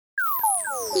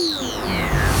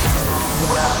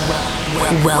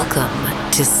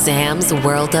Welcome to Sam's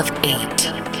World of 8.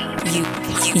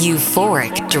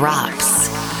 Euphoric drops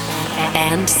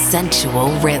and sensual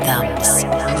rhythms.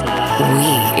 We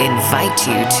invite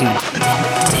you to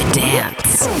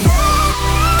dance.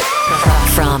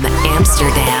 From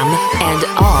Amsterdam and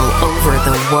all over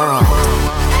the world.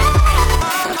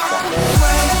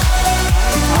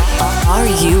 Are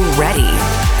you ready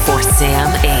for Sam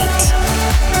 8?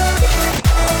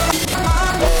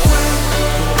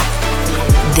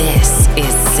 This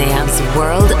is Sam's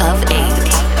World of 8.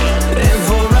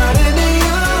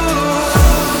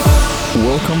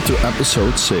 Welcome to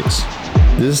episode 6.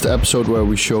 This is the episode where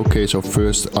we showcase our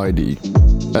first ID.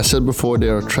 As said before,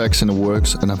 there are tracks in the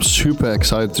works and I'm super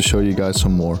excited to show you guys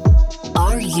some more.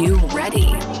 Are you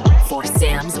ready for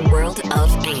Sam's World of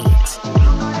 8?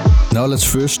 Now let's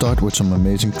first start with some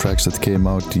amazing tracks that came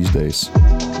out these days.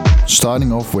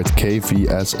 Starting off with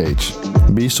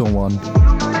KVSH, Beast on One,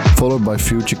 followed by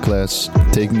Future Class,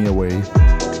 Take Me Away,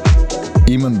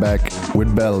 Imanbek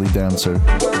with Belly Dancer,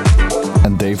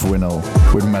 and Dave Winnel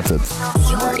with Method.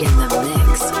 You're in the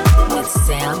mix with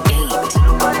Sam 8.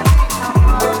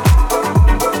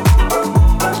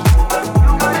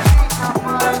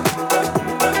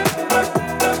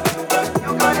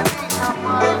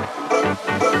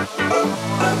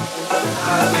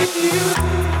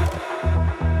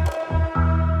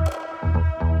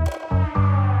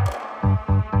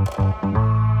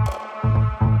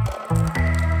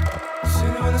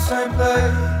 Same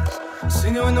place,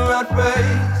 seen you in the right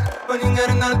place. When you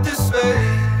getting out of this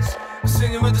space,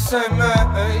 seen you with the same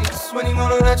maze. When you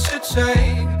gonna let shit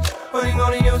change? When you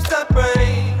gonna use that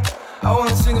brain? I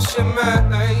wanna sing a shit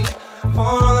mate,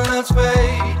 pouring all of that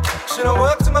spade. Should I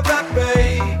work to my back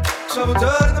bay? Shovel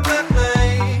dirt in the black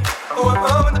lane. Oh, I'm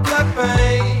home in the black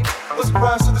pain. What's the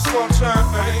price of this won't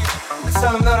change? Let's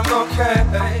tell them that I'm okay,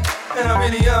 and I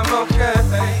really am okay.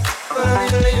 But I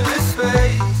need to leave this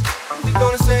space. You're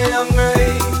gonna say I'm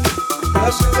great.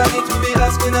 Questions I need to be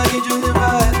asking, I need you here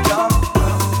right now.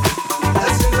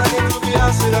 Lessons I need to be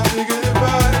asking, I need you here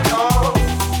right now.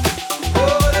 Oh,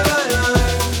 the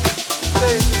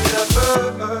place me that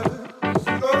first.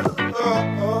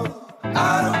 I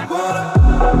don't wanna.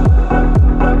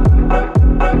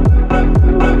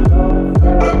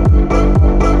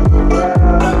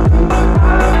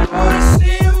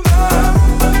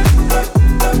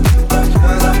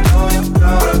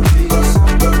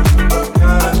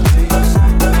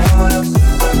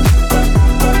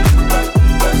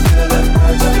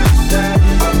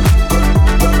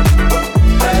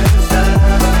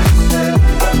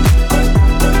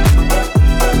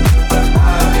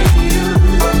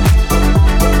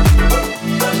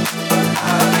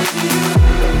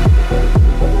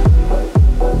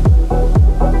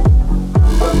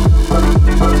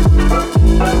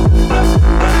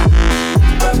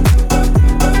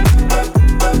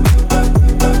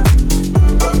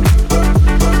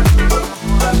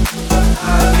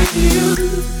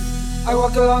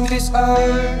 Along this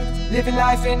earth, living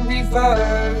life in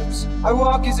reverse. I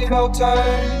walk as it all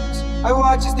turns, I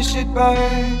watch as the shit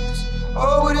burns.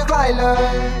 Oh, what have I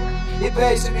learned? It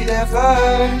pays to be there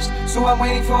first, so I'm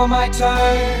waiting for my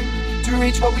turn to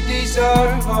reach what we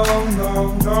deserve. Oh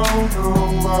no, no, no,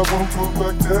 I won't go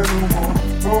back there no more.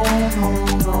 Oh no,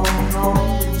 no, no,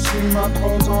 you'll see my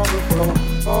clothes on the floor.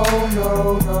 Oh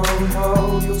no, no, no,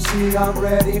 you'll see I'm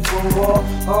ready for war.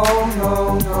 Oh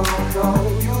no, no, no,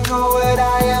 you know what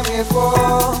I am here for.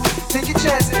 Take a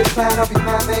chance at the plan, I'll be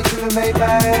man-made to the made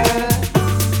man.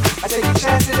 I take a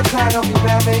chance at the plan, I'll be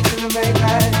man-made to the made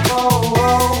man. Oh,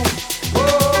 oh,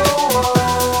 oh,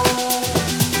 oh.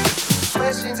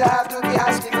 Questions I have to be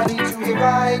asking, I need to hear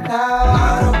right now.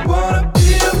 I don't wanna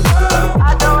be around. I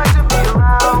don't like to be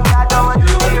around. I don't want to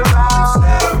be around.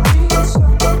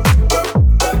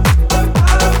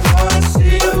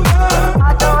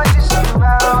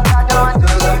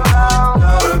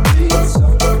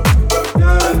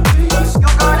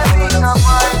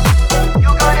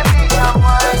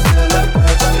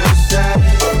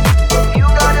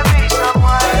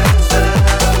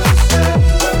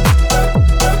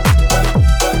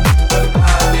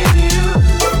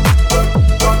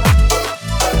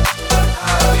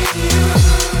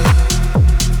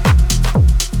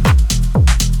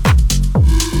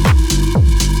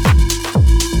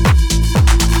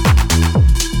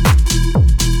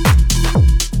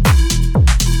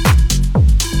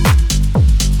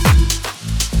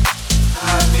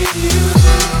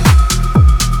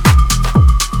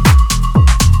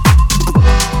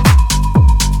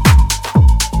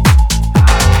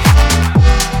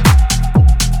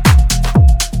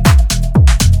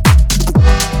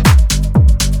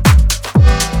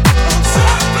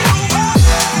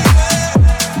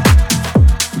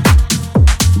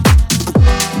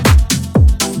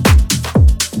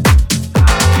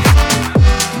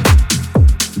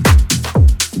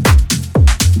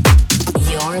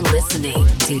 You're listening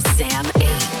to Sam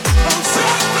 8.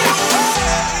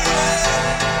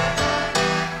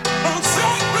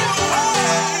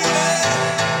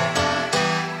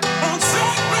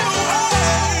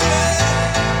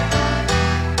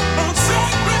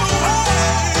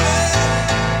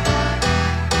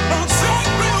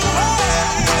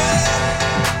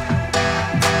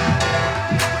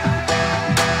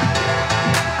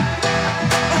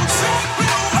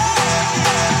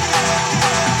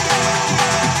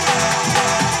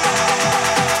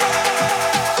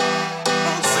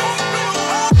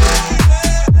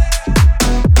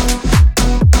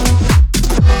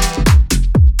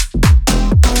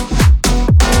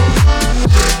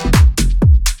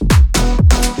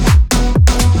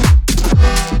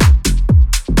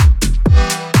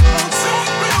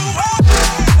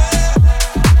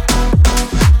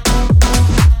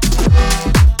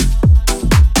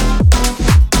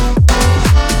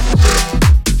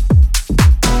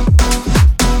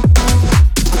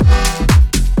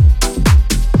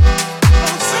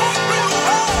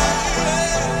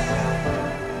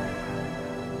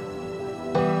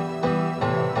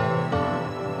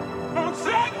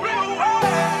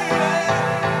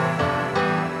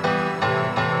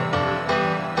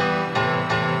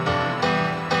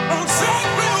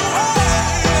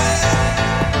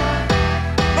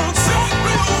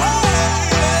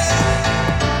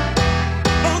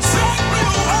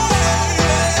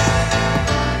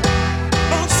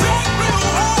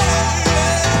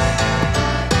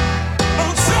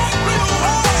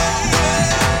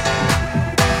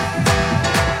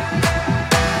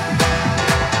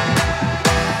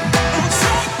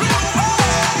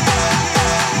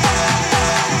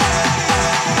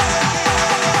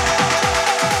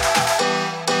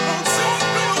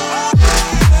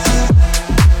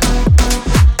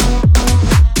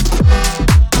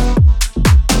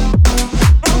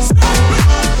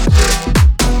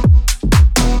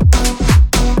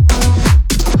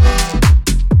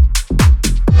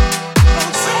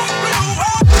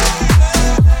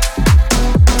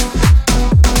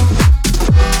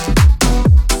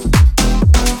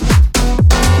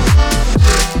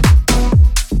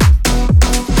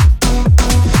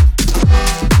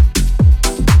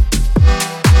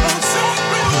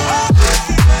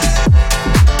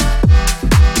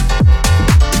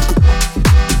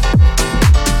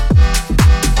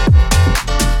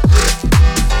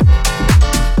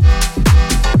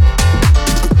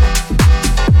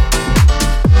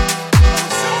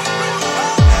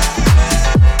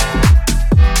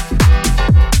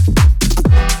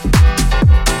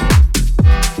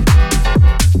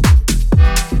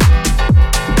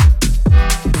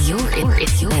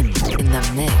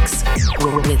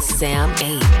 Sam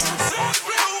 8.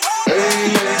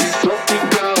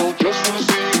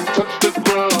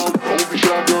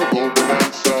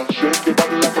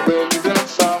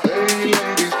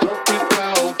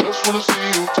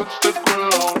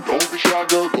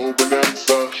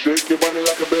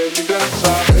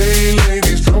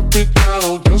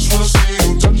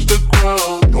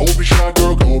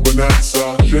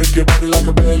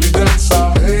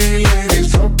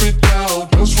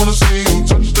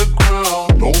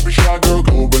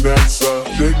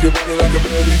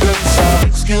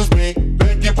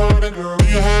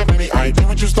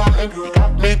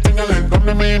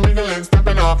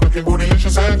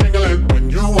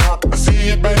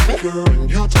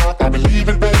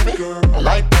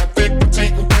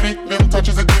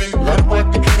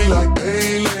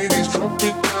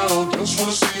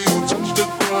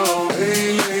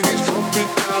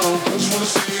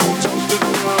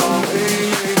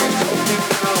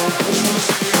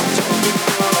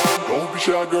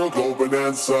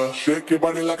 Shake your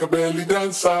body like a belly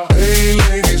dancer. Hey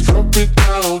ladies, drop it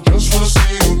down. Just wanna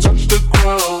see you touch the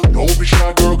ground. Don't be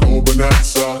shy, girl, go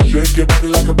bonanza. Shake your body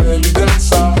like a belly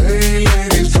dancer. Hey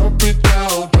ladies, drop it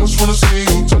down. Just wanna see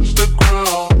you touch the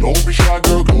ground. Don't be shy,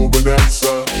 girl, go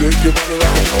bonanza. Shake your body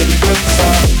like a belly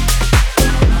dancer.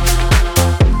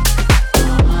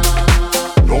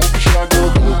 Don't be shy, girl,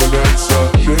 go bonanza.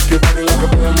 Shake your body like a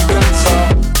belly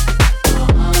dancer.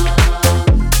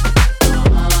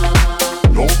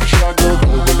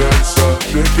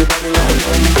 Shake your body like a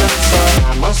belly dancer.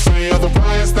 I must say you're the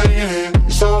brightest thing in here. You're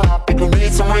so hot, people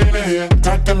need some rain in here.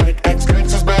 Type to make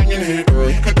ex-gangsters bang in here. Girl,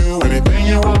 you could do anything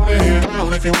you want in here.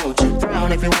 Down if you want to,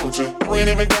 down if you want to. You ain't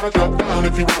even gotta drop down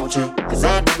if you want to. Cause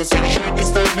I'd rather see you shake and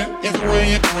stand it. Either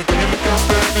way you do it, you look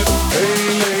outstanding.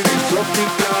 Hey ladies, drop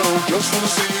it down. Just wanna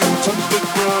see you touch the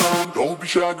ground. Don't be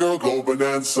shy, girl, go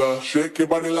bonanza. Shake your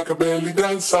body like a belly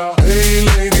dancer. Hey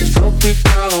ladies, drop it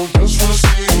down. Just wanna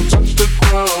see you touch the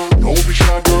ground. Don't be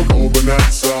shy, girl, go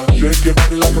bonanza. Shake your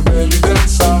body like a belly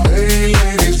dancer. Hey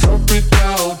ladies, drop it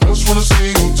down. Just wanna see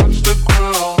you touch the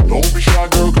ground. Don't be shy,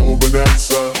 girl, go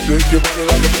bonanza. Shake your body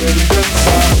like a belly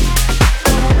dancer.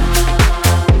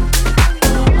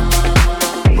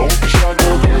 Don't be shy,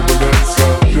 girl, go bonanza.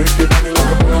 Shake your body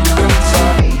like a belly dancer.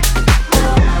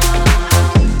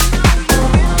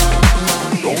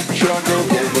 Don't be shy, girl,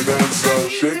 go bonanza.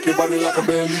 Shake your body like a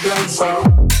belly dancer.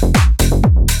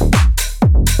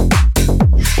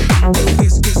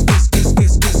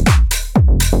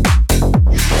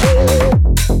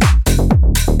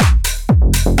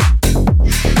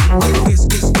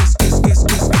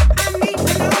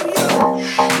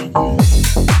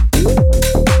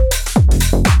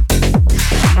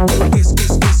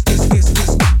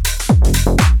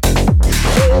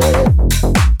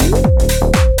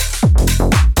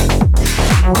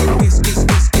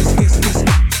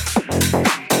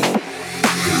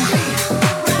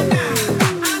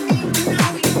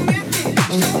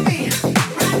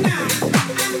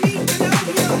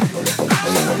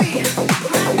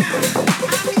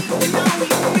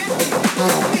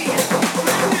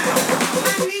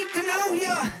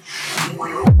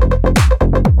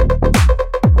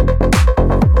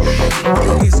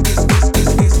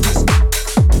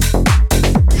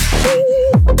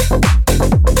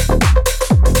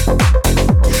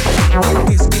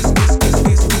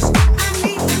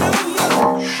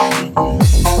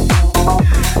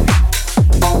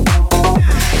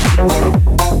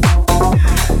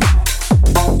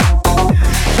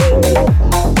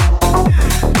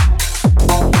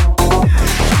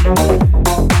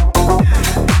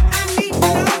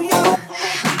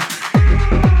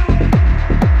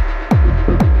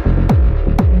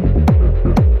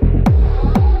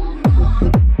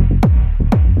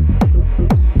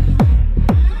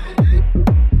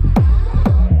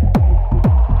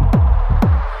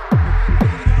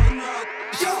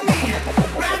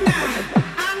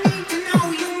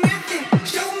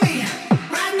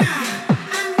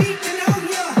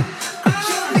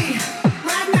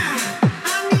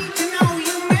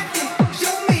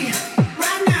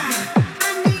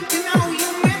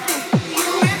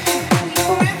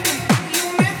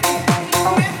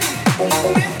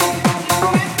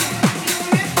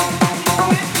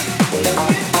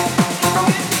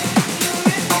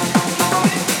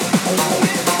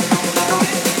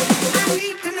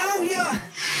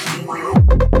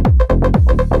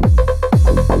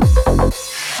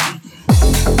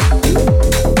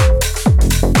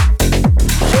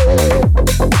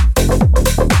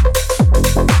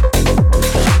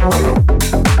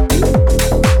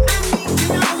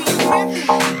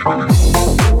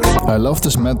 I love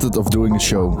this method of doing a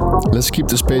show. Let's keep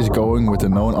the space going with the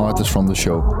known artists from the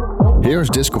show. Here's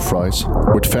Disco Fries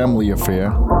with Family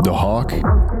Affair, the HÄWK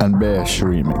and BEYGE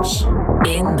remix.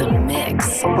 In the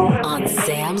mix on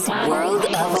Sam's World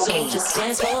of 8.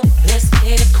 Let's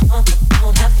get it crunk,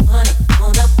 don't have fun,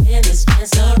 on up in this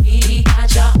dancery.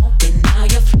 Got ya open, now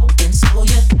you're floating, so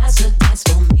you got to dance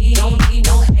for me. Don't need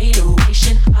no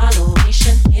hateration,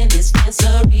 holleration in this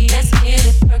dancery. Let's get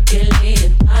it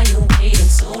percolated, while you're waiting,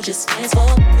 so just dance for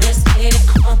me. Let's get it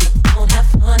crunk, don't have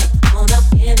fun, on up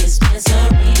in this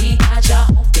dancery. Got ya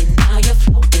open, now you're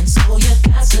floating, so you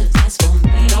got to dance for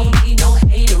me. Don't need no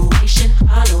hateration,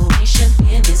 holleration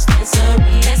in this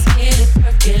dancery. Let's get it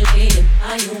percolated,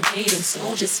 while you're waiting,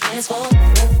 so just dance for me.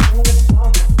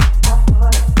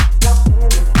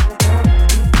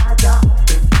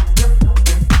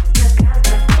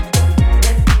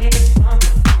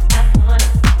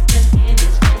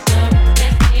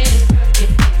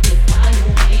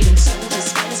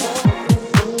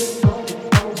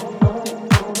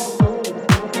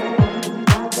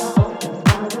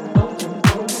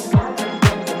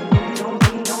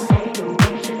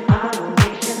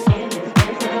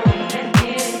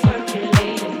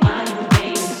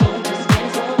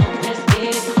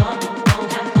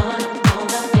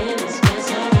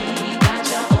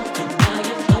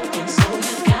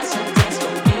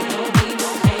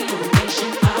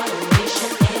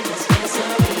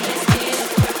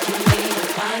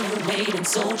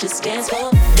 So just dance for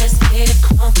me. Let's get it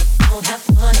crunk, don't have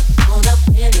fun, all up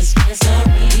in this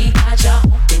dancery. Got ya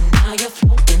open, now you're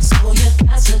floating, so you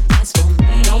got to dance for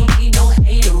me. Don't need no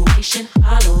hateration,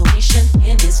 holleration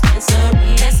in this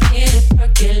dancery. Let's get it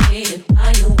percolated,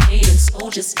 while you're waiting, so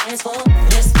just dance for me.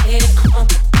 Let's get it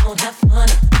crunk, don't have fun,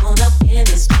 all up in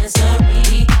this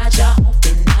dancery. Got ya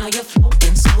open, now you're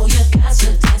floating, so you got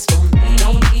to dance for me.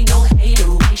 Don't need no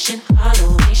hateration,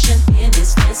 holleration in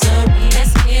this dancery.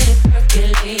 Let's get it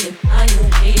percolated, while you're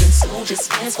waiting, so just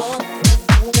dance for me.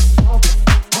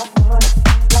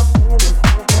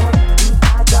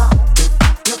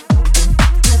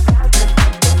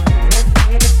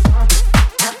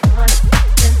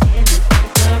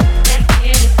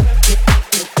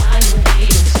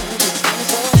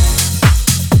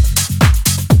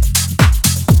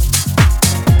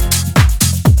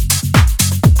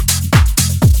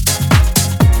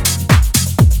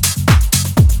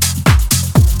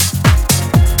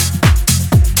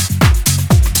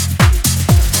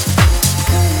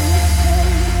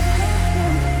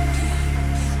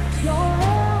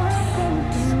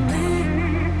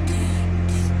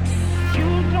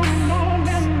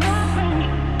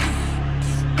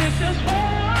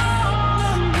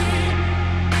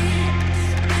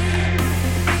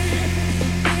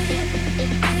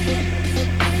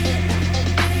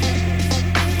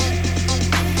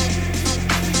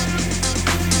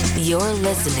 You're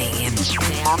listening in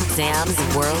Sam's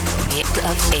World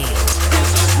of 8.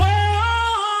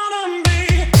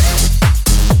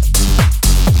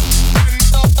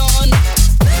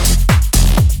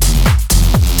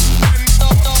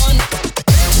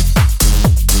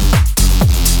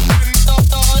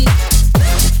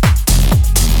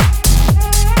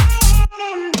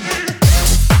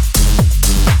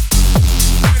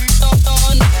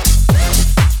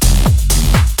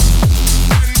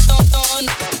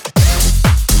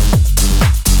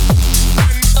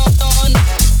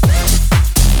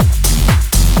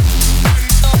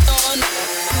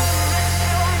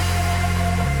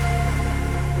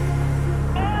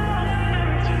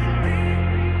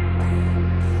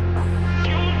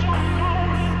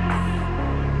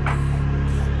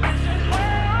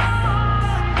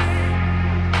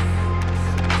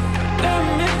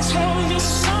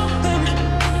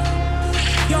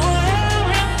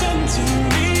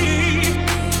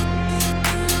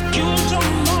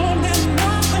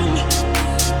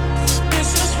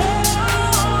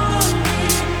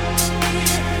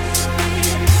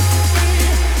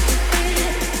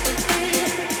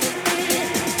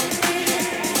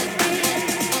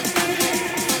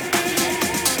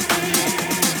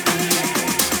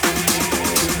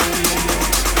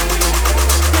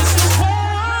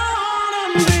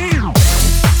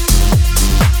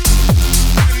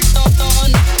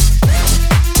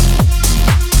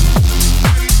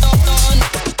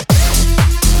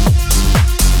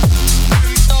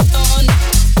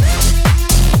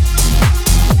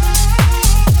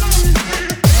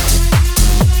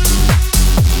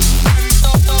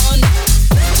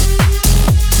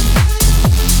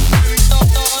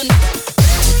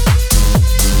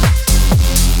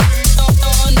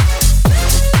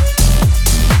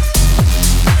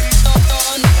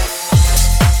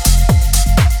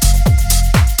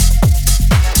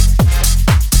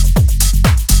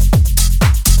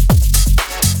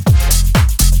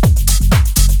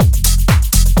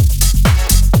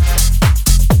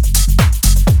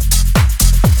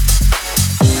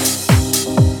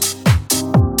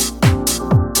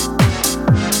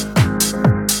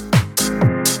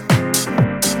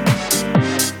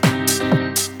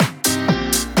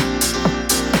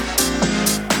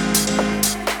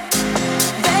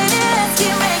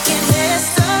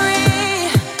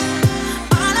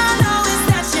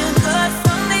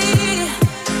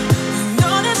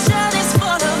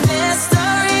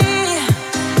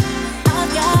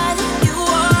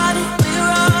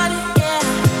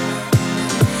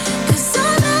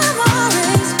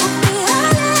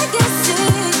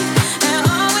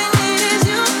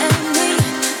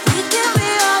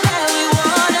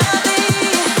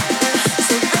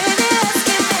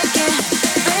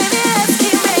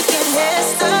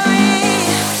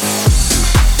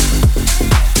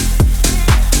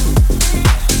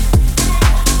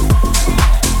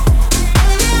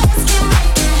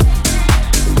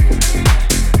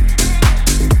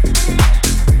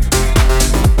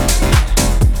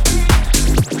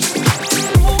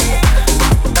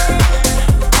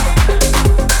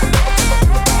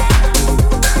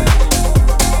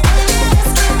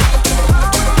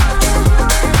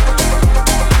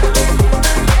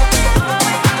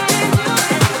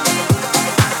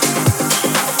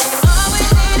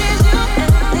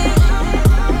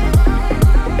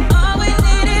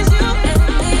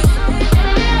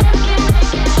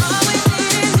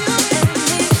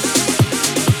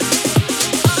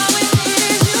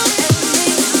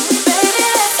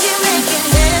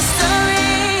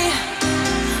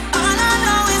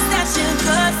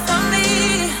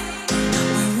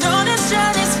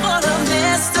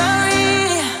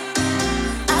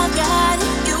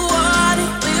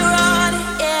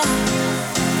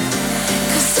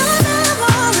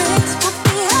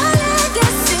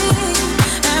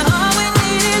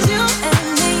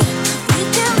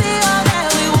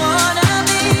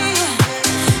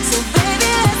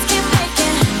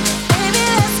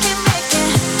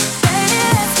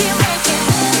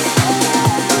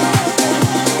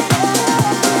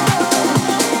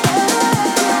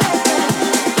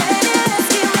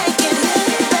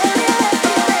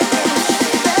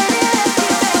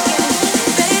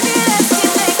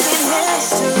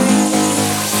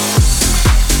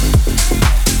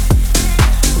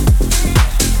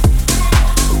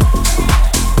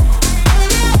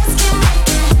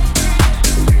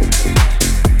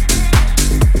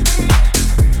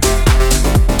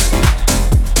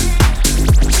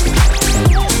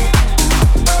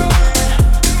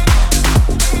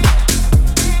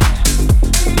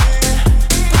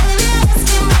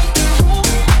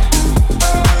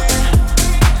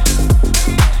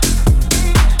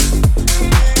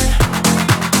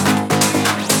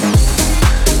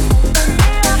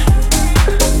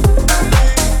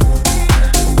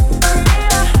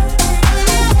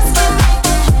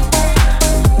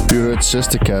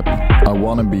 Sister Cap, I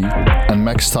Wanna Be, and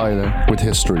Max Tyler with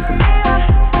History.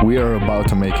 We are about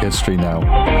to make history now,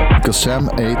 because Sam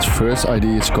 8's first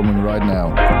idea is coming right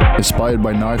now, inspired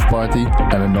by Knife Party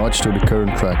and a notch to the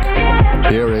current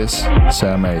track. Here is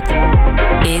Sam 8.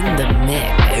 In the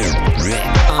mix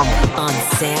on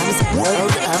Sam's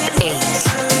World of 8.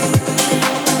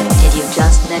 Did you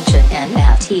just mention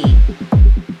NFT?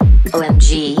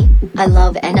 OMG, I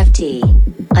love NFT.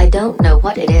 I don't know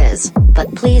what it is,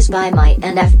 but please buy my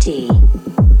NFT.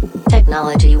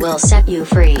 Technology will set you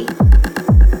free.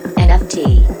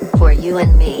 NFT, for you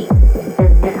and me.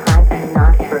 Is it hype and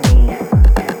not for me?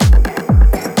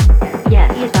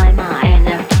 Yes, you buy my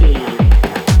NFT.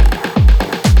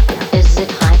 Is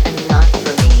it hype and not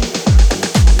for me?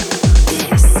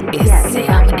 This is Yes,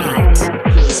 Sam 8.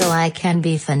 NFT, so I can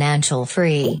be financial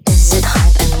free. Is it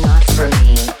hype and not for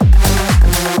me?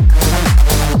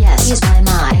 Yes, you buy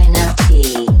my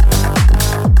NFT.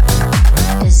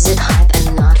 Is it hype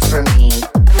and not for me?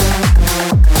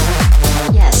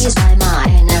 Yes, use my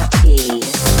NFT.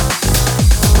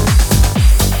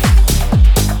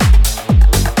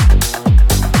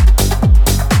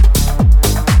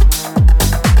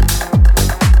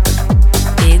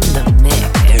 In the mix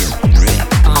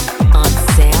on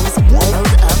Sam's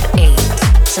World of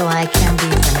 8. So I can be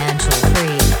financial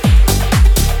free.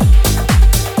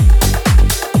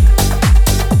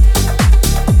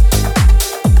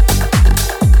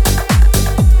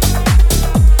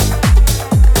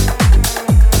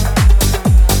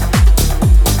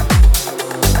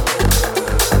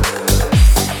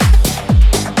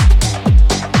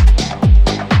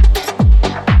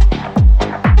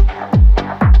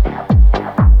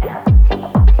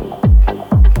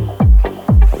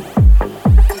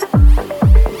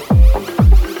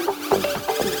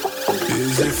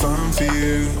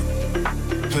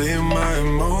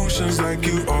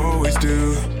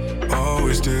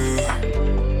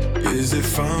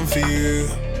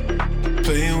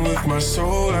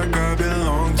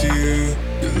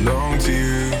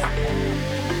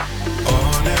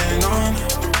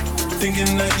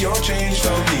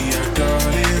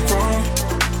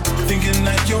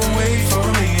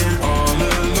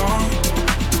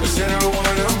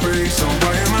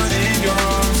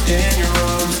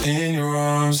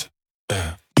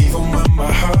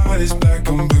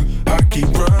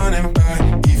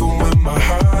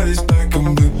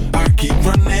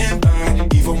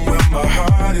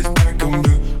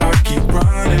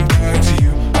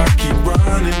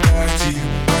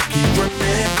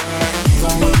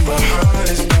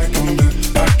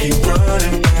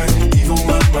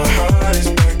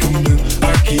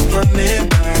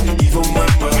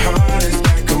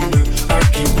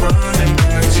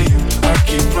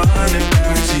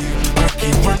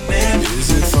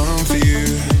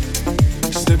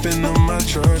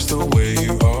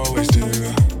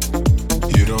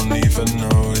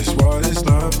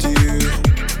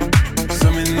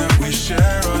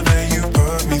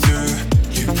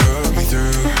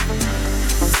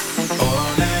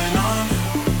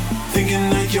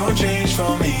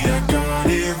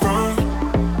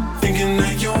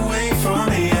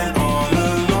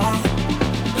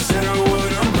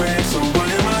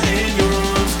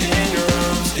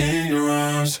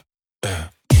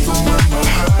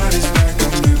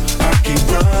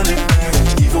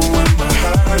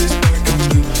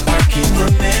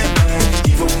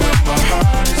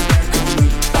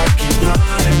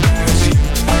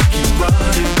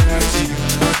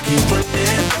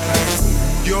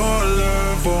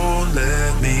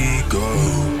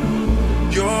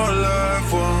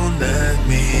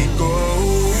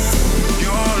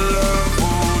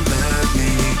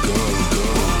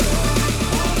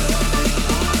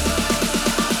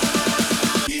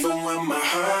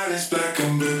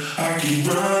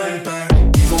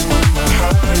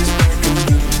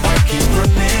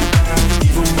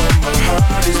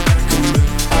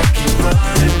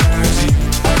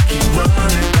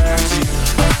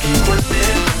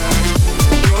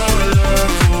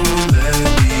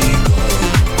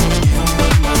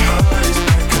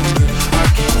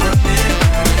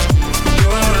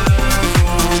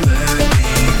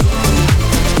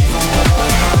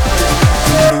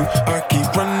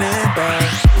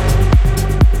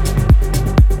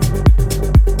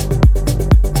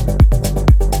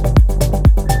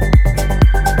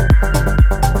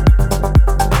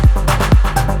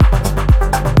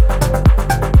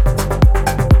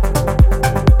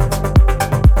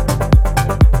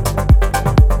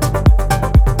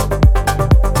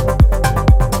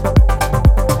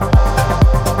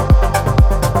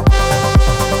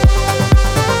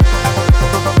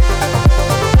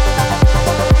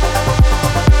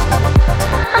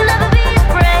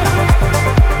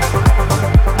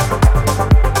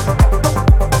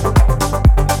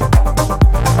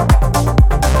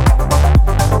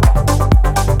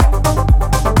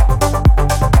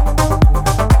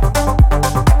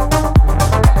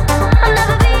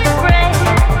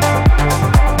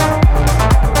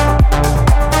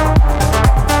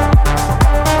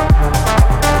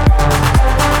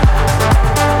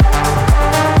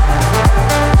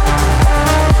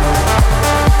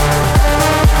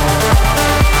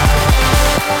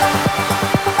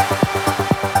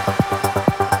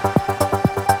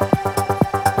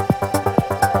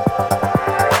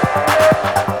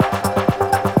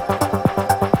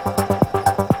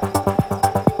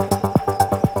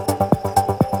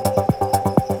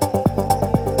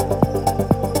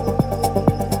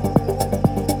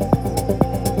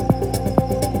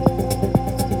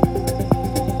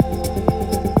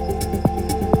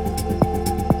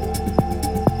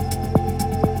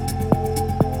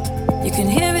 You can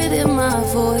hear it in my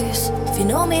voice if you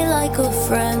know me like a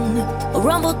friend. A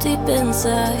rumble deep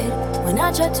inside when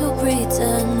I try to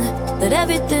pretend that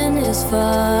everything is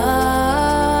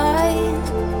fine,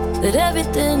 that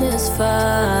everything is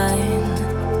fine.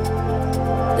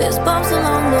 There's bumps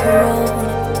along the road,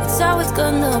 it's how it's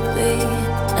gonna be.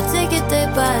 I take it day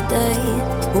by day,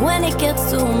 but when it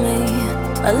gets to me,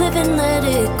 I live and let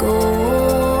it go.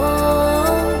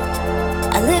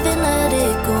 I live and let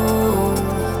it go.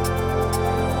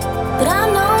 But I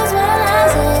know as well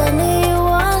as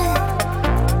anyone,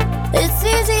 it's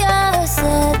easier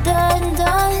said than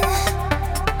done.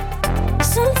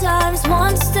 Sometimes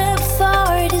one step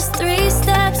forward is 3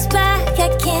 steps back. I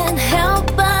can't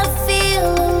help but feel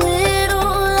a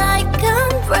little like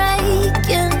I'm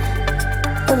breaking,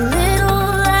 a little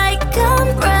like I'm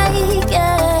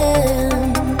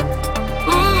breaking.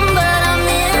 But I'm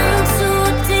in too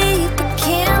deep, I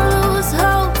can't lose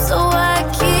hope, so I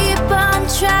keep on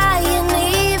trying,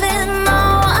 even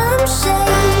though I'm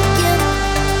shaking,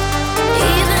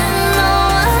 even though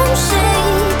I'm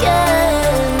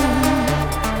shaking.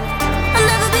 I'll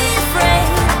never be afraid,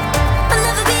 I'll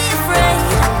never be afraid,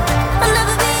 I'll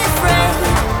never be afraid,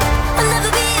 I'll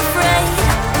never be afraid,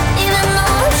 even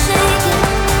though I'm shaking,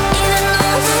 even though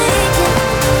I'm shaking,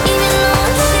 even though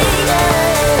I'm shaking.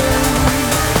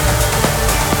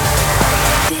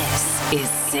 This is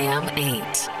Sam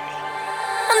 8.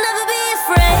 I'll never be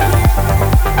afraid.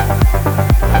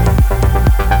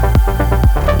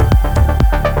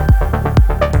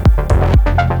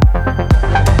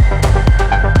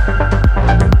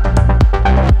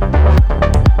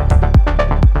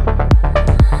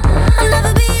 I'll never be afraid. I'll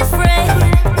never be afraid.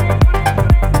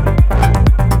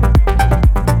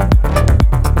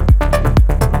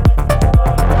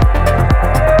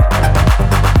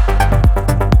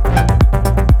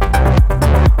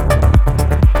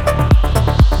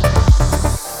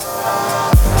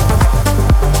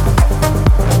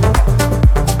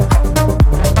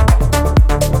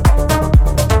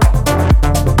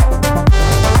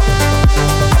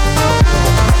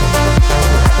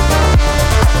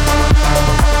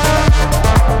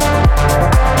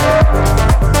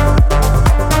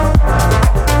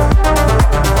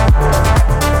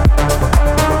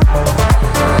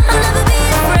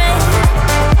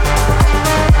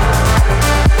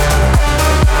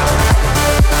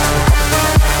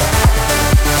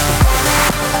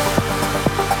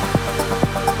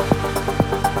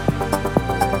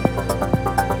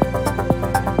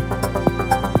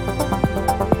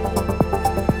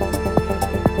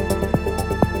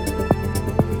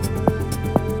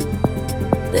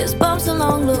 There's bumps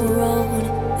along the road,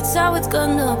 it's how it's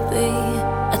gonna be.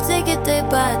 I take it day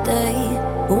by day,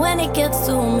 but when it gets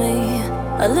to me,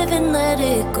 I live and let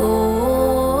it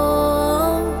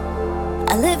go.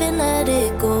 I live and let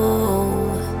it go.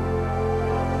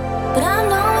 But I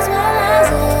know as well as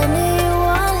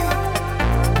anyone,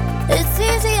 it's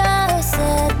easier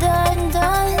said than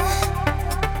done.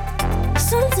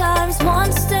 Sometimes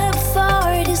one step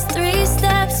forward is 3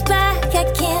 steps back. I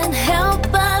can't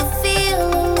help but feel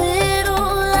a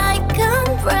little like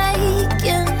I'm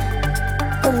breaking,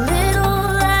 a little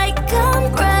like I'm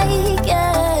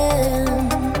breaking.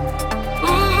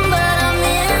 But I'm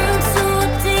in too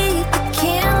deep, I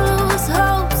can't lose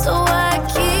hope, so I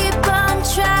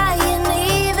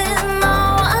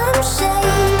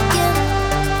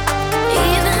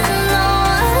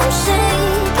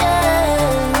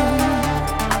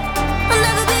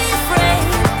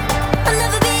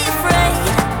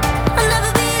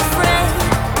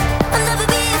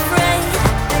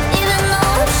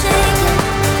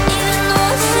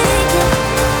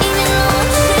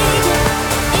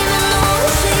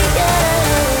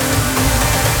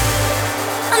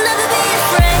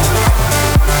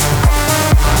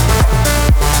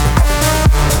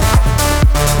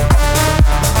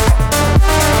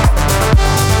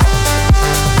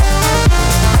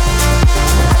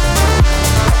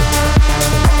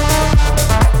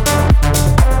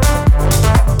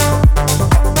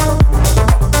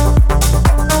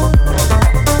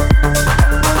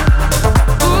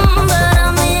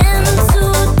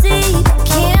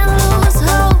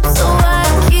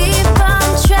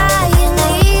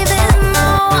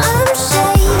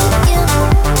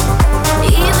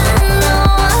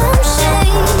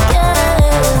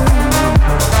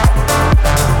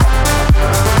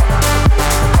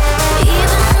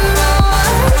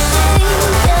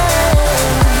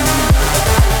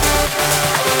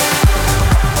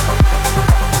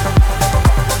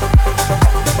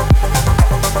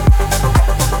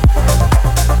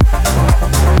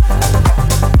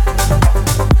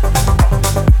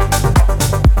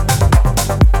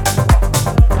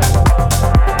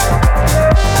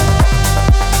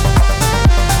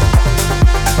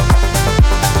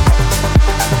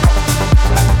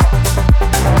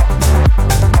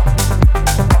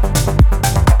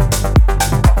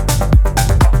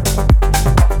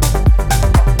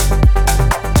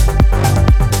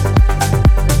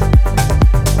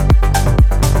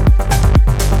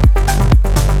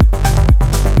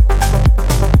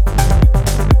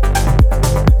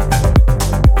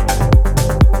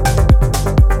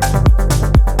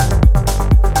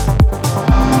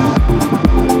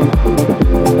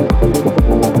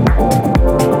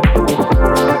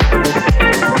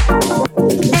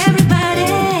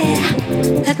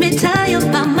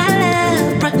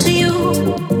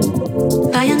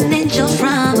an angel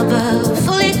from above,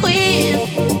 fully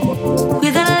equipped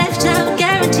with a lifetime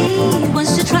guarantee.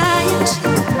 Once you try it,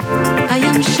 I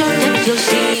am sure that you'll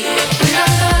see. Without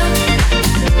love,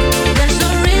 there's no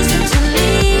reason to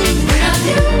leave. Without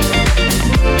you,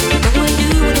 what will I do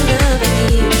with the love I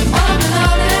give? All the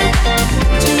love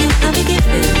to you I'll be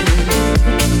giving,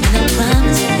 and I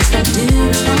promise yes I do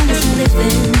as long as I'm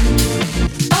living.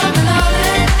 All the love,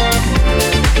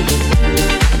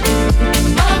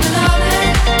 all the love,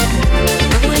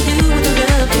 what will I do with the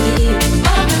love I give?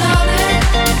 All the love,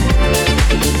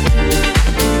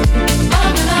 all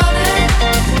the love,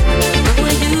 what will I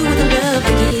do with the love I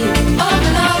give? All the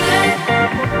love,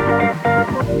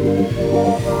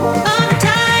 all the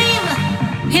time.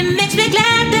 It makes me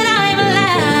glad that I'm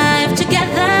alive.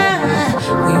 Together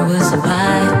we will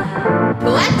survive.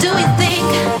 What do we think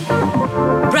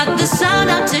brought the sun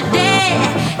out today?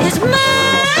 It's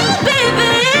my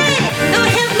baby who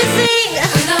helped me sing.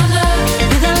 Without love,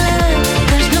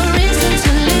 there's no reason to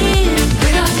live.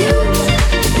 Without you,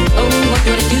 oh, what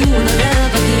would I do with the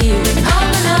love I give? All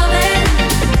the loving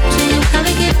to you I'll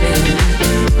be giving,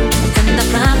 and I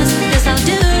promise yes I'll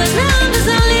do as long as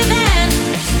I'm living.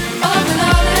 All the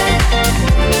loving,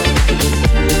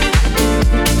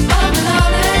 all the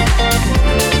loving,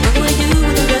 what would I do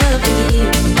with the love I give?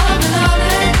 All the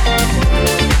loving,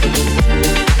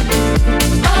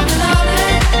 all the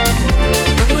loving,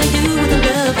 what would I do with the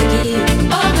love I give?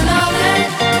 All the loving.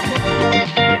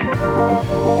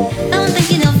 I'm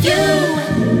thinking of you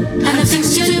and the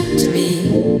things you do to me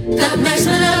that makes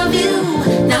me love you.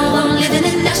 Now I'm living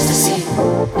in ecstasy.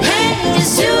 Hey,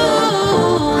 it's you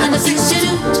and the things you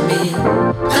do to me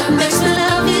that makes me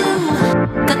love you.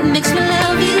 That makes me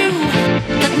love you.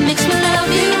 That makes me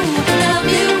love you. Love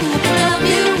you. Love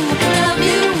you. Love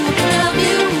you. Love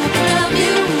you. Love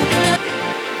you.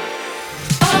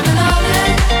 All the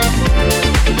loving,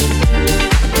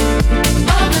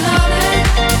 all the loving,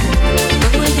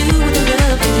 what will I do with the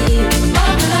love I give?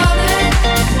 All the loving,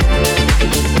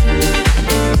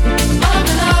 all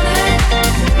the loving,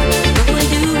 what will I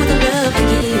do with the love I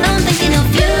give? I'm thinking of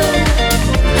you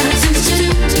and the things you do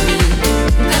to me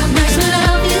that makes me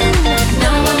love you.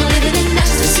 Now I'm living in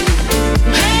ecstasy.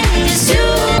 Hey, it's you.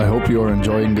 I hope you are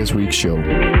enjoying this week's show,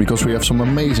 because we have some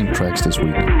amazing tracks this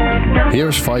week.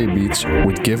 Here's Firebeatz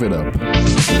with Give It Up.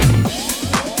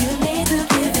 You need to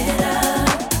give it up.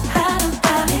 Hadn't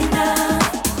got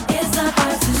enough. It's not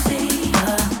hard to see.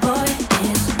 The boy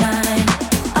is mine.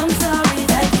 I'm sorry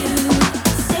that you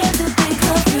seem to be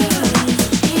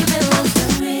confused. He belongs to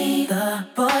me. The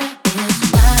boy is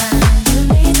mine. You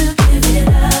need to give it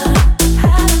up.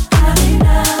 Hadn't got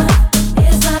enough.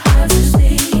 It's not hard to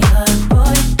see. The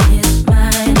boy is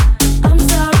mine. I'm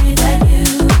sorry that you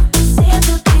seem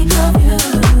to be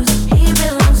confused. He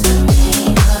belongs to me.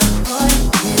 The boy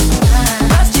is mine.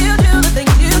 But you do the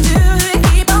things you do. You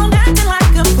keep on acting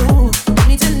like a fool. You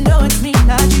need to know it's me,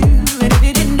 not you. And if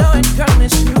you didn't know it, girl,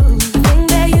 it's true. The thing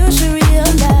that you should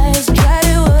realize, try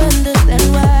to understand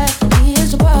why he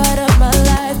is a part of my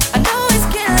life. I know it's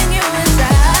killing you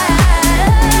inside.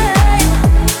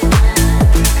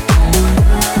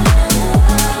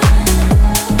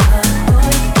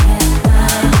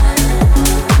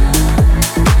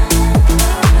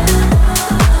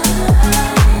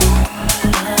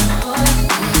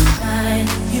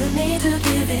 You need to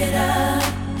give it up.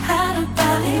 Hadn't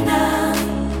got enough.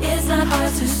 It's not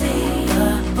hard to see.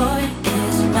 The boy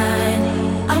is mine.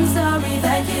 I'm sorry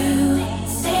that you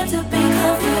seem to be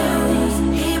confused.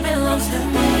 He belongs to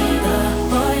me. The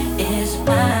boy is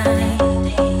mine. The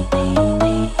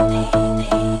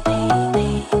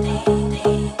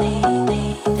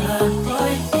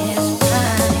boy is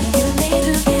mine. You need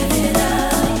to give it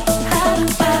up.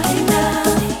 Hadn't got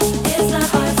enough. It's not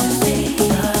hard to see.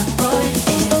 The boy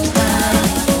is mine.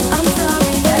 I'm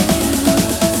sorry that you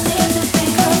seem to be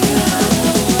confused.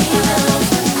 He belongs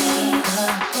to me. The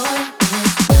boy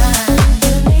is mine.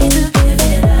 You need to give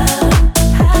it up.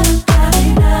 Hadn't got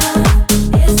enough.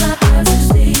 It's not hard to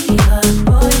see. The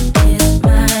boy is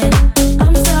mine.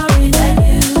 I'm sorry that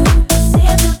you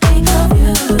seem to be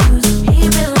confused. He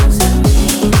belongs to me.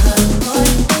 The boy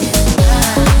is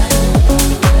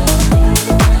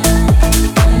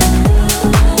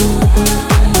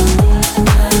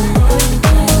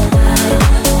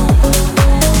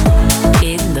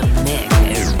In the mix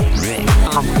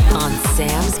on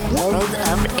Sam's World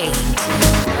of 8.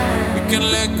 We can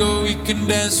let go, we can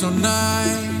dance all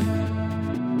night.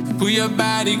 Pull your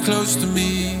body close to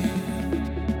me.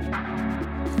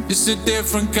 It's a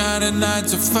different kind of 9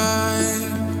 to 5.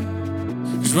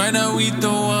 'Cause right now we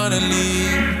don't wanna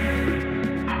leave.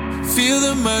 Feel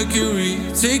the mercury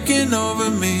taking over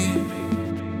me.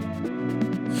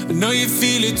 I know you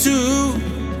feel it too.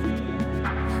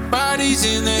 Bodies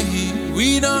in the heat,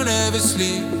 we don't ever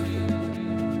sleep.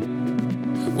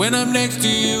 When I'm next to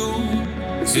you,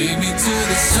 take me to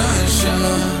the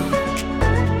sunshine.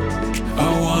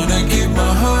 I wanna give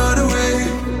my heart away,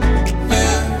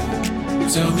 yeah.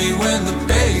 Tell me when the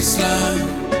baseline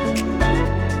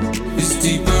is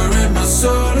deeper in my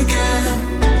soul again,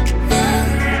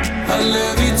 yeah. I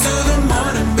love you till the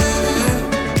morning, baby.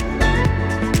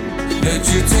 Let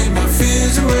you take my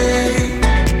fears away,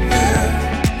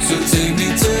 yeah. So take me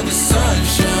to the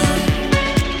sunshine.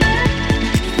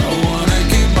 I wanna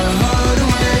give my heart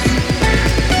away.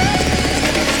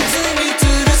 Take me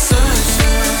to the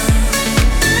sunshine.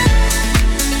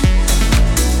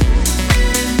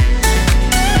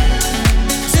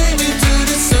 Take me to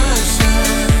the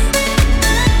sunshine.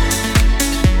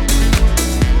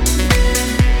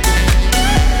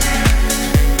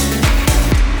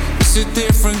 It's a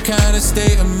different kind of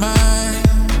state of mind.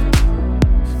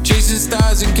 Chasing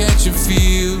stars and catching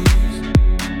feels.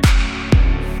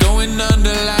 Going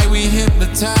under like we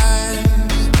hypnotized.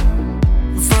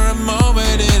 For a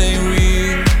moment it ain't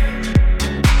real.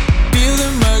 Feel the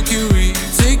mercury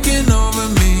taking over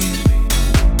me.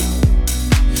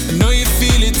 I know you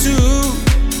feel it too.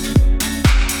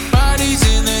 Bodies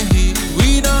in the heat, we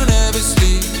don't ever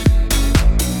sleep.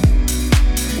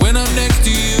 When I'm next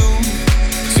to you,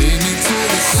 take me to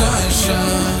the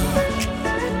sunshine.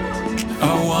 I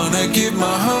wanna give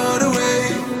my heart away,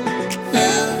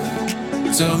 yeah.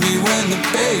 Tell me when the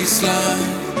baseline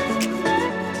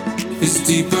is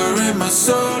deeper in my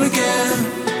soul again,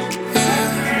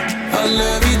 yeah. I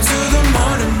love you till the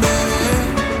morning, baby.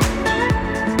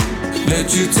 Let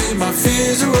you take my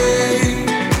fears away,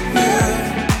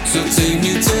 yeah. So take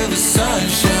me to the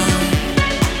sunshine.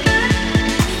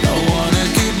 I wanna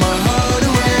give my heart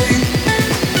away.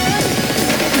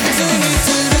 Take me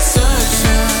to the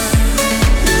sunshine.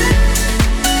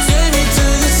 Take me to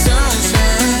the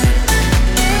sunshine.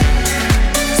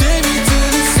 Take me to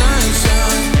the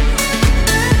sunshine.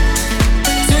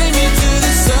 Take me to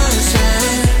the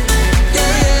sunshine.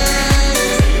 Yeah, yeah.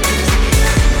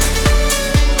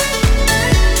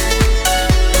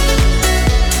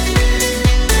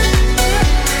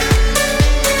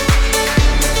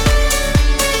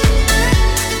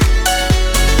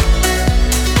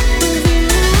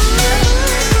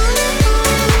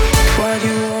 Why do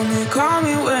you only call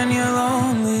me when you're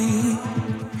lonely?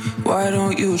 Why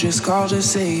don't you just call to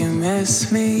say you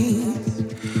miss me?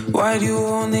 Why do you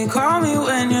only call me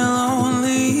when you're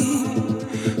lonely?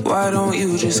 Why don't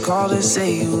you just call to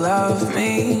say you love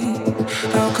me?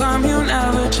 How come you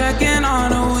never check in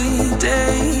on a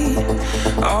weekday?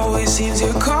 Always seems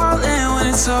you're calling when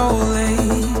it's so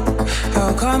late.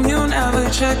 How come you never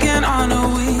check in on a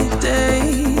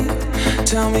weekday?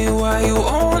 Tell me why you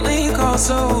only call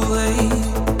so late.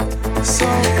 So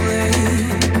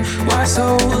late, why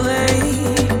so late?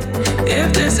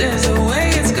 If this is the way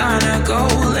it's gonna go,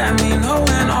 let me know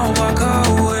and I'll walk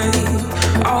away.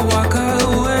 I'll walk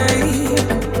away.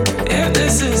 If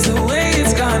this is the way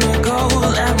it's gonna go,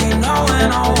 let me know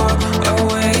and I'll walk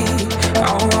away.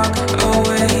 I'll walk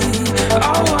away.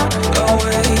 I'll walk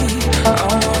away.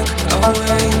 I'll walk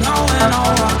away. No and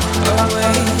I'll walk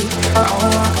away. I'll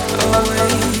walk away.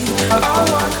 I'll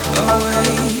walk away.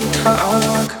 I'll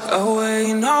walk away.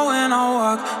 No and I'll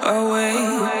walk away.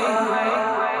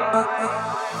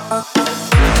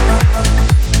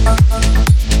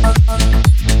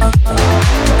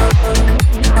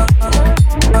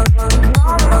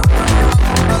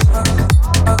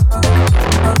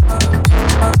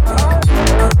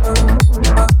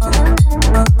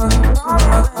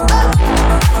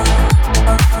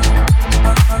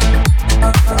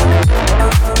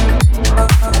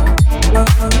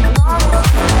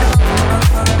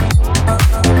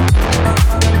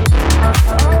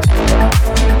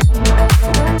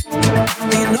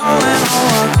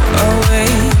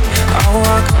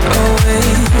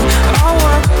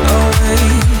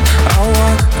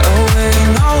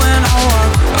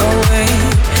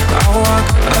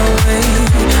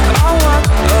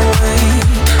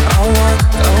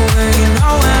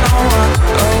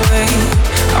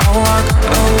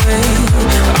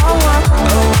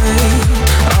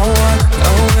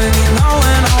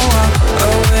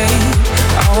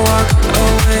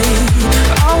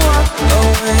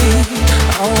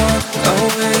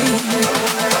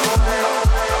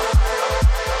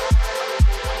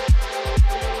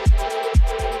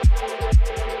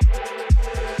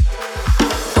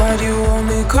 Why do you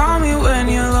only call me when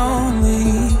you're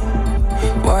lonely?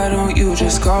 Why don't you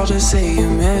just call to say you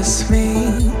miss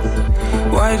me?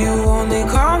 Why do you only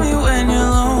call me when you're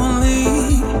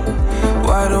lonely?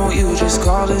 Why don't just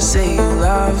call to say you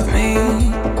love me?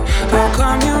 How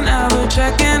come you never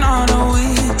check in on a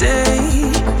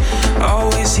weekday?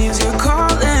 Always seems you're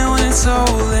calling when it's so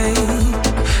late.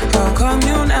 How come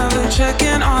you never check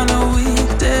in on a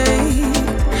weekday?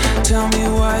 Tell me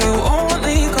why you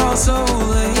only call so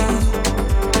late.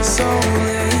 So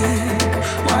late,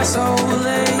 why so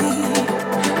late?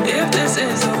 If this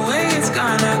is the way it's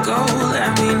gonna go,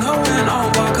 let me know and I'll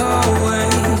walk away.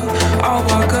 I'll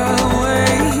walk away.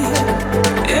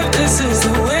 If this is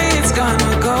the way it's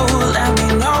gonna go, let me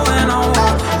know and I'll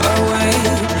walk away.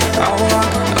 I'll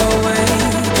walk away.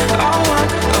 I'll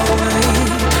walk away.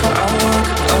 I'll walk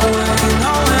away.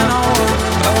 No and I'll walk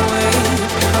away.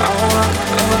 I'll walk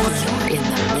away. You're in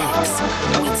the mix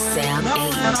with Sam 8.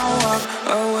 I'll walk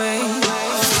away.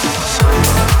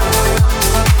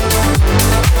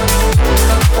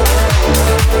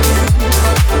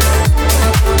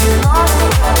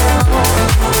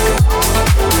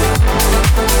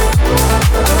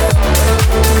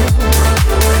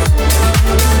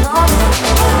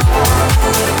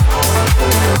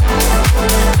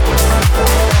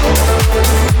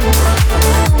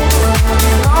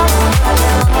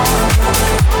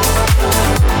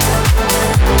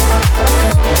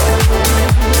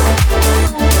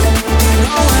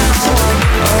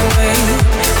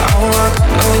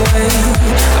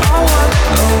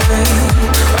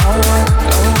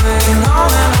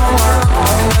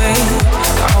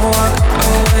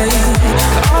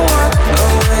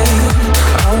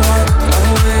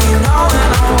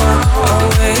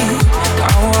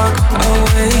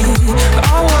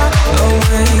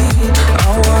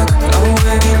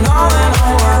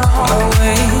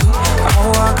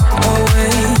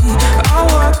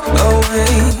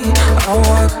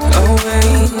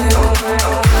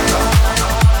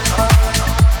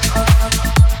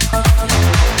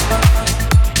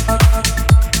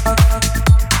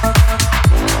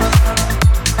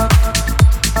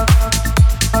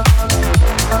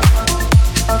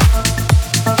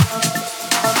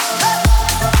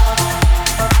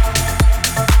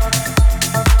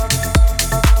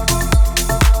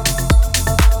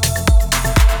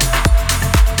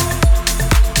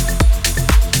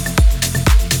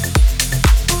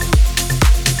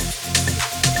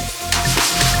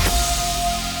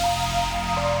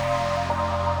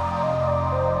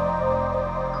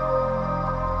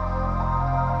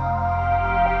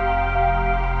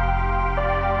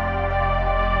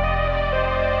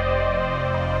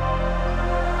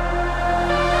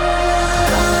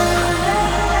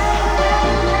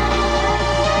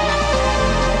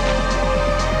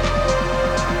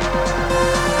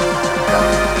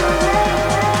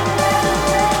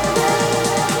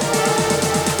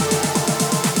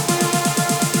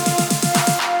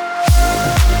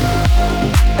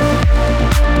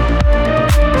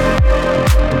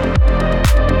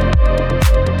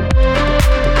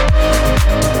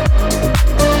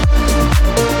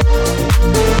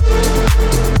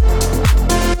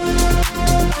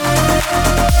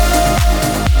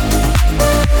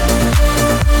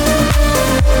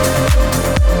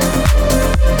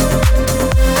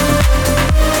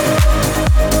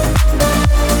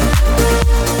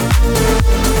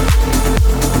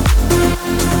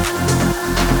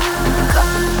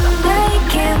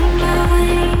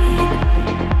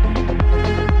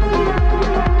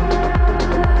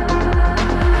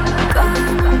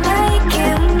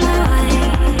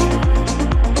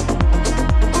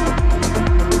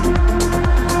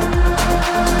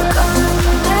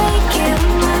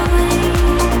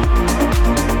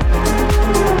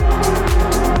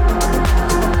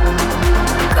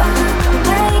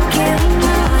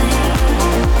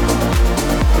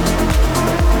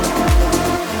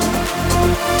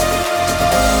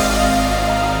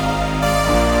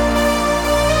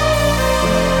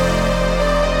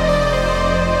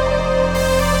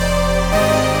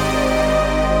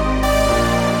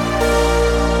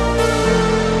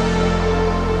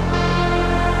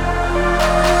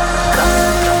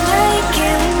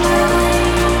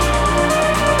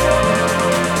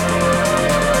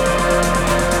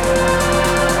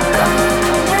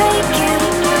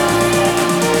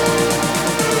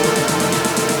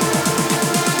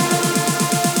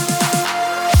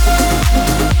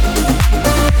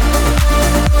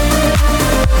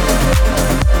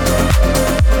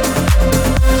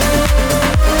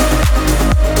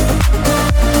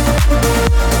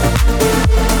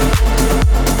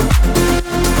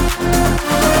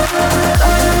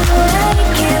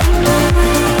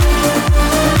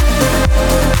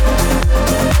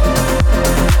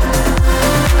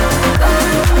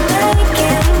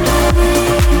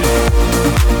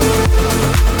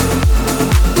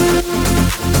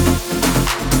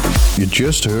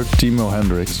 just heard Timmo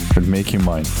Hendriks with Make You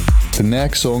Mine. The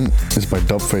next song is by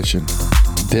DubVision.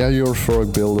 Their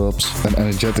euphoric build-ups and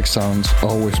energetic sounds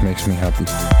always makes me happy.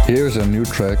 Here's a new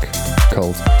track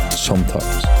called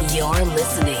Sometimes. You're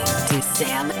listening to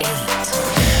Sam 8.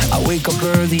 I wake up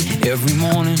early every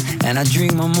morning and I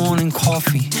drink my morning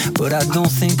coffee, but I don't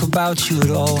think about you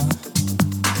at all.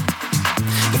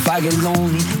 If I get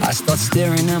lonely, I start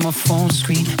staring at my phone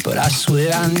screen, but I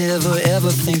swear I never ever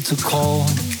think to call.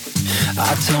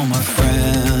 I tell my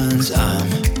friends I'm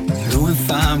doing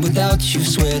fine without you,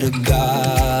 swear to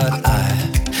God I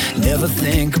never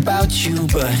think about you,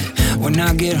 but when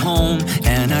I get home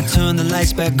and I turn the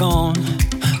lights back on,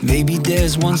 maybe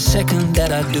there's 1 second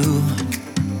that I do.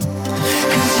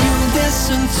 'Cause you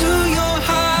listen to your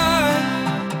heart,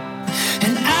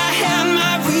 and I have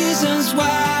my reasons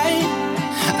why.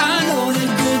 I know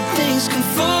that good things can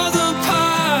fall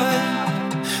apart.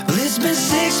 Well, it's been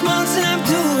 6 months and I'm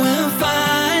doing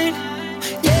fine.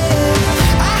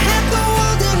 Yeah, I had the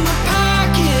world in my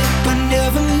pocket, but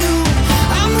never knew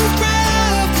I moved right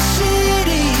out of the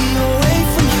city, away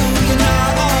from you. You're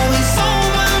not always on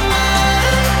my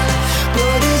mind,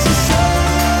 but is it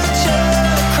such a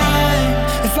crime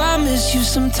if I miss you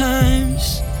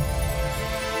sometimes?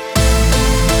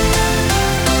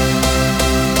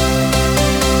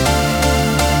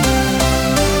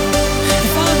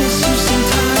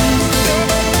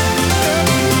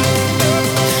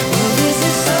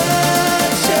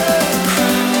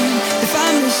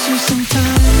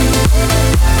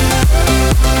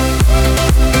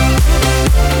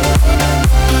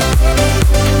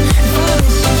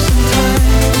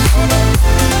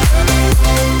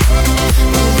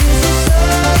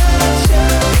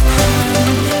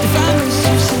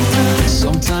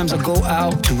 Sometimes I go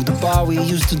out to the bar we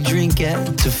used to drink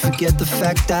at, to forget the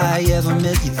fact I ever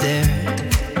met you there.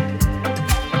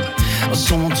 Or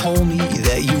someone told me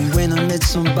that you went and met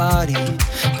somebody,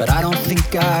 but I don't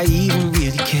think I even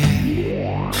really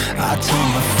care. I tell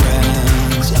my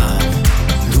friends I'm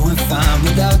doing fine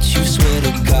without you, swear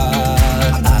to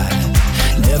God I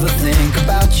never think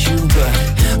about you, but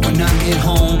when I get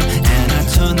home and I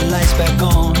turn the lights back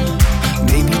on,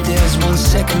 maybe there's 1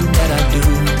 second that I do.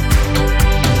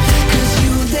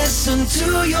 Listen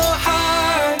to your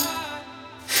heart,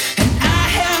 and I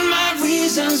have my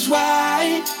reasons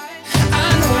why. I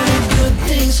know that good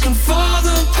things can fall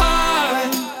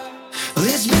apart. Well,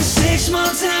 it's been 6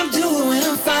 months and I'm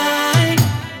doing fine.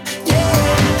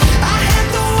 Yeah, I had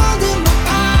the world in my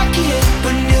pocket,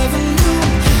 but never knew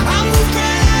I moved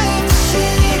right out of the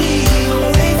city,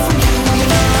 away from you.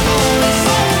 You're not always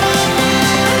on my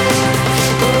mind,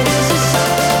 but is it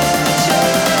such a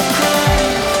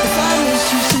crime if I miss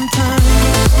you sometimes?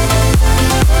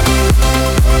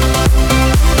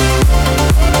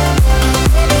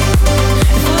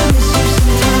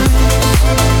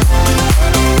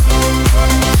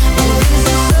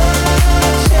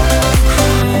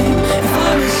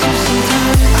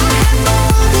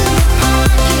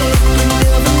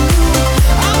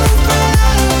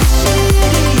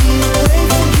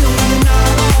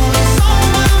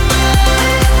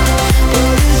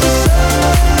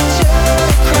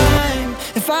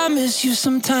 You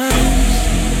sometimes.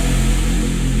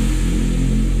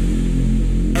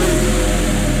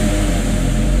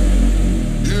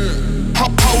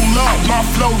 Hold up, my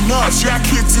flow nuts. Y'all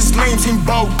kids is lames and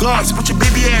bogus, but your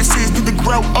baby asses need to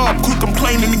grow up. Quit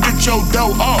complaining and get your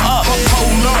dough up.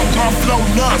 Hold up, my flow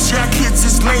nuts. Y'all kids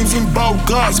is lames and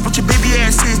bogus, but your baby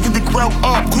asses need to grow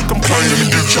up. Quit complaining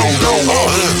and get your dough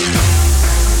up.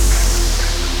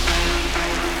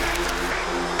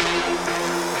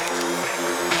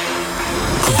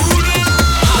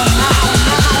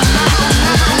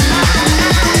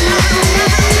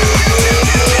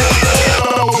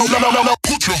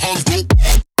 Put your hands up.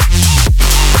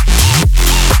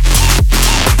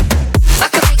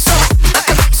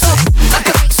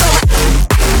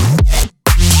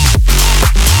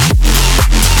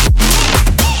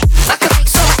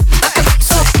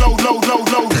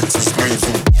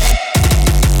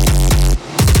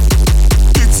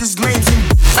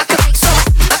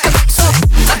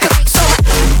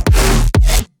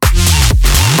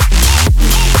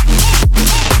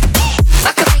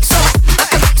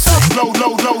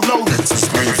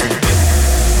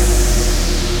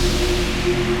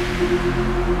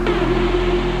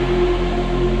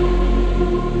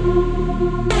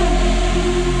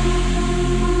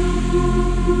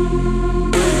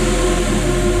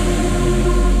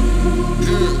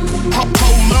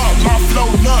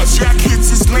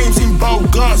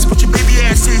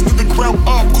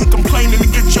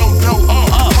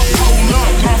 Hold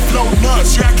up, my flow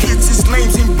nuts. Y'all kids is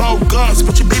lames and bogus. bogus.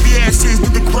 But your baby ass is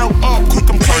need to grow up. Quit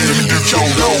complaining and get your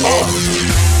dough up.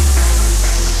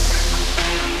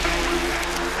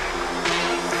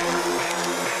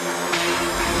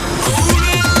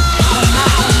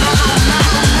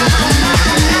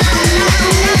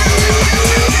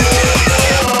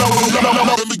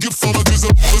 Let me get some of this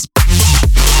up.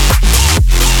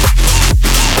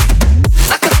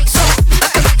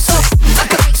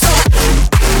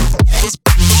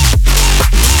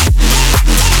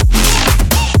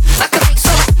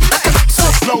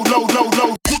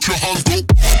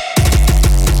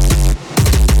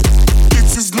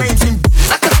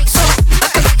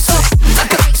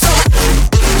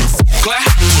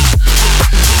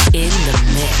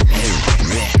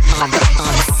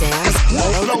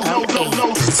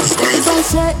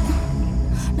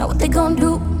 Now what they gon'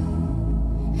 do?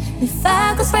 If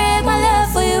I could spread my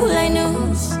love for you like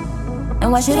news,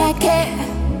 and why should I care?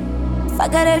 If I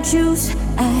gotta choose,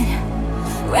 I'd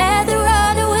rather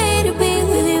run away to be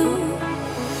with you.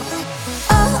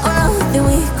 Oh, nothing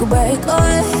we could break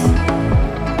away.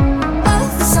 Oh,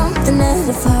 for something that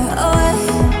is far away.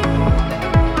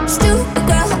 Stupid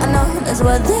girl, I know that's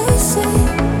what they say,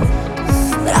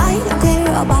 but I don't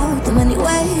care about them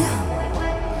anyway.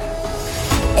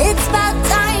 It's about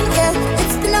time, yeah,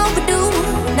 it's been overdue.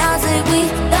 Now that we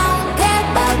don't care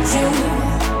about you.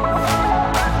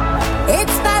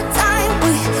 It's about time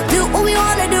we do what we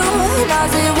wanna do. Now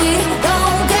that we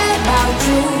don't care about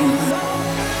you.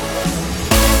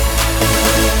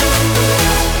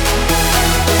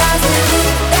 Now that we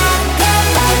don't care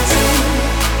about you.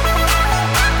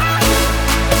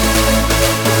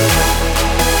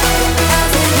 Now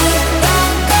that we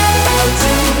don't care about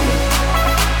you.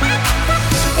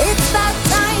 It's about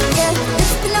time, yeah,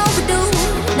 it's been overdue.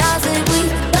 Now that we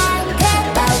don't care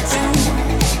about you.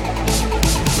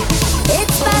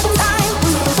 It's about time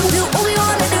we do what we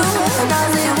wanna do. Now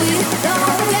that we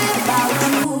don't care about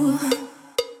you.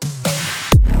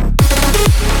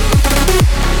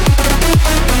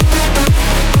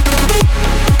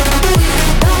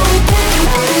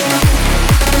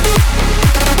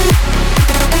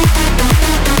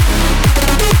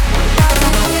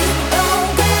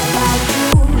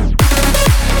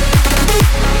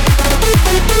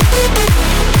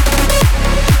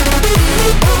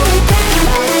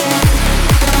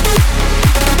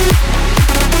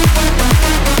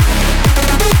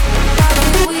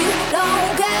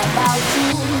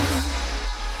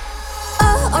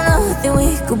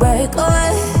 Break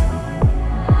away.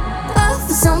 Oh,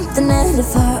 for something that is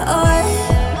far away.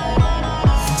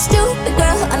 Stupid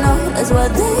girl, I know that's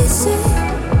what they say,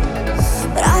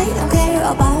 but I don't care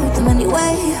about them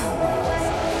anyway.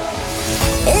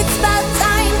 It's about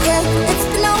time, yeah, it's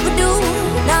been overdue.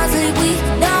 Now that we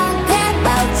don't care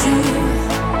about you.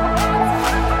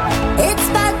 It's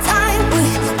about time we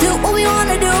do what we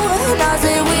wanna do. Now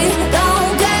that we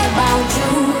don't care about you.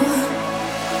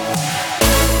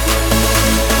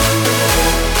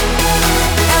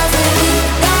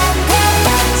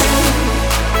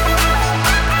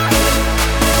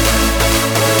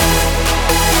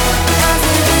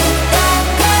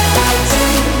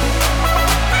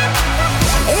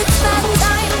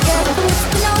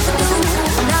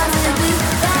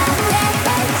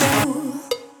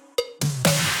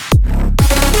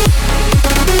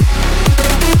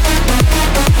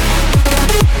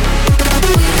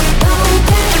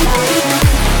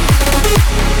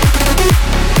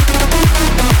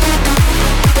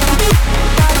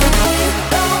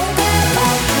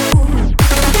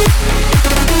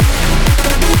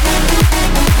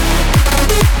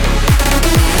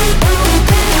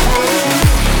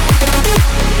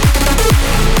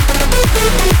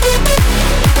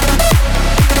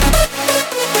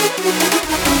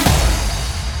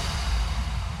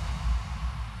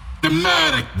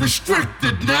 Dimatik,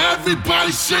 restricted, now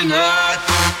everybody sing it.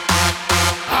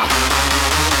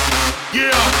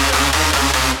 Yeah.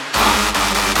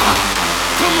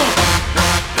 Come on.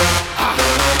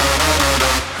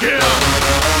 Yeah.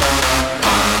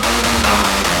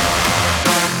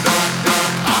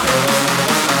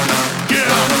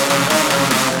 Yeah.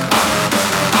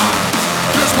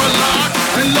 Here's my lock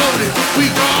and loaded. We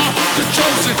are the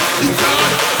chosen. You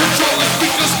got controlling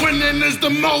because winning is the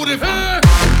motive. Hey.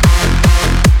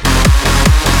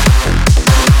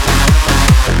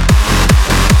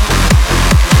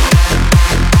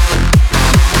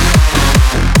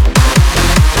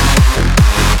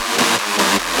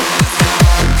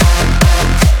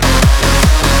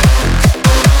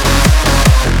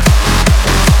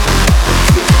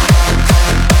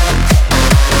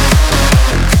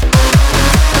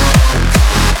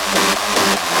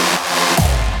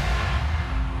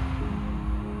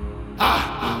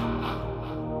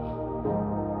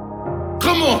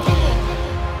 Come on.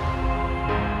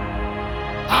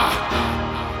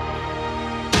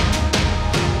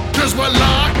 Cause we're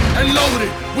locked and loaded.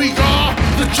 We are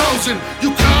the chosen. You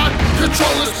can't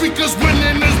control us because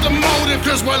winning is the motive.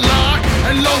 Cause we're locked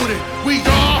and loaded. We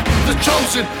are the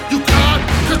chosen. You can't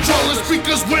control us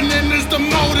because winning is the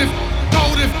motive.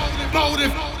 Motive,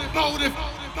 motive, motive, motive.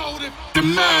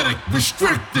 Dimatik,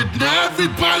 restricted. Now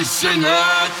everybody sing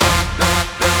it.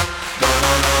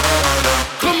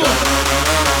 Come on.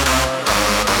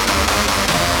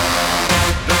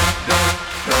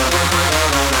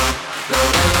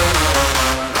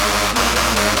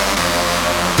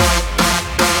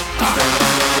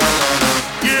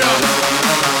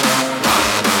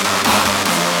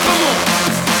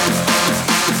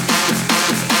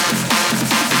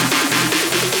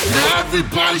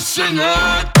 Everybody sing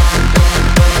it.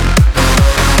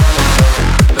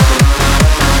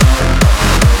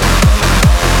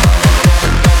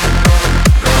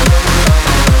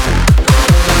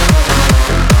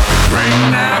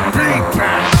 Bring that beat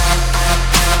back.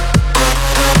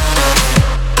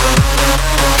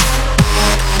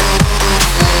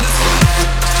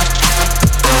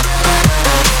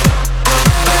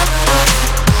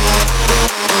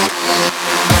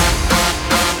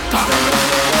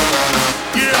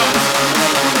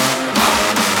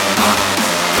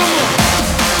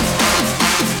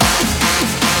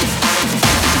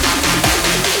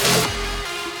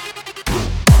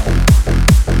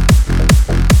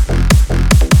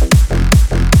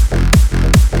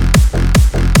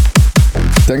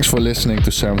 Thanks for listening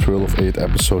to Sam's World of 8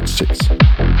 episode 6.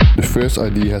 The first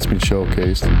ID has been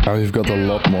showcased and we've got a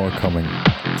lot more coming.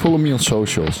 Follow me on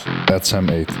socials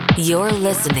 @Sam8. You're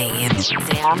listening in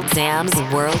Sam's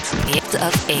World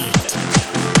of 8.